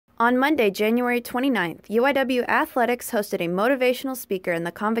On Monday, January 29th, UIW Athletics hosted a motivational speaker in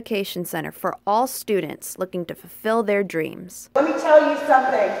the Convocation Center for all students looking to fulfill their dreams. Let me tell you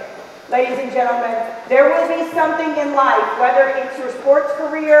something, ladies and gentlemen. There will be something in life, whether it's your sports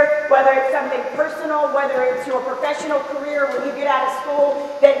career, whether it's something personal, whether it's your professional career when you get out of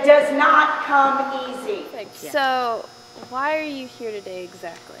school, that does not come easy. So, why are you here today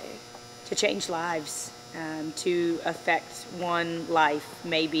exactly? To change lives. To affect one life,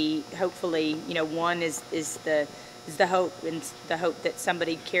 maybe, hopefully, one is the hope, and the hope that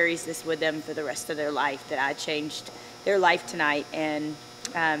somebody carries this with them for the rest of their life, that I changed their life tonight. And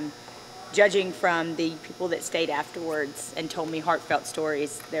judging from the people that stayed afterwards and told me heartfelt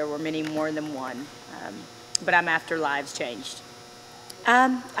stories, there were many more than one, but I'm after lives changed.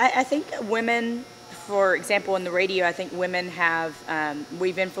 I think women, for example, in the radio, I think women have,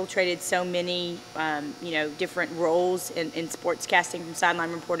 we've infiltrated so many, different roles in sportscasting, from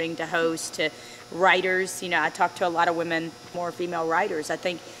sideline reporting to host to writers. I talk to a lot of women, more female writers. I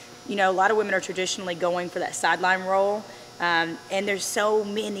think, a lot of women are traditionally going for that sideline role, and there's so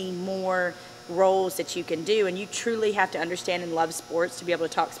many more roles that you can do, and you truly have to understand and love sports to be able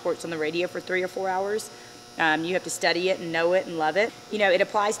to talk sports on the radio for 3 or 4 hours. You have to study it and know it and love it. It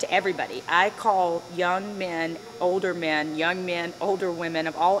applies to everybody. I call young men, older men, young men, older women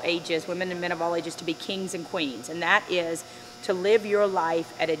of all ages, women and men of all ages, to be kings and queens. And that is to live your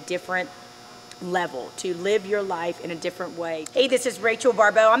life at a different level, to live your life in a different way. Hey, this is Rachel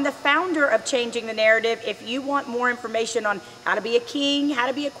Baribeau. I'm the founder of Changing the Narrative. If you want more information on how to be a king, how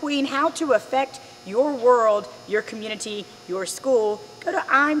to be a queen, how to affect your world, your community, your school, go to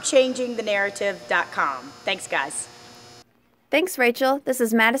I'mChangingTheNarrative.com. Thanks, guys. Thanks, Rachel. This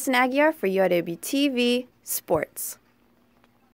is Madison Aguiar for UIW TV Sports.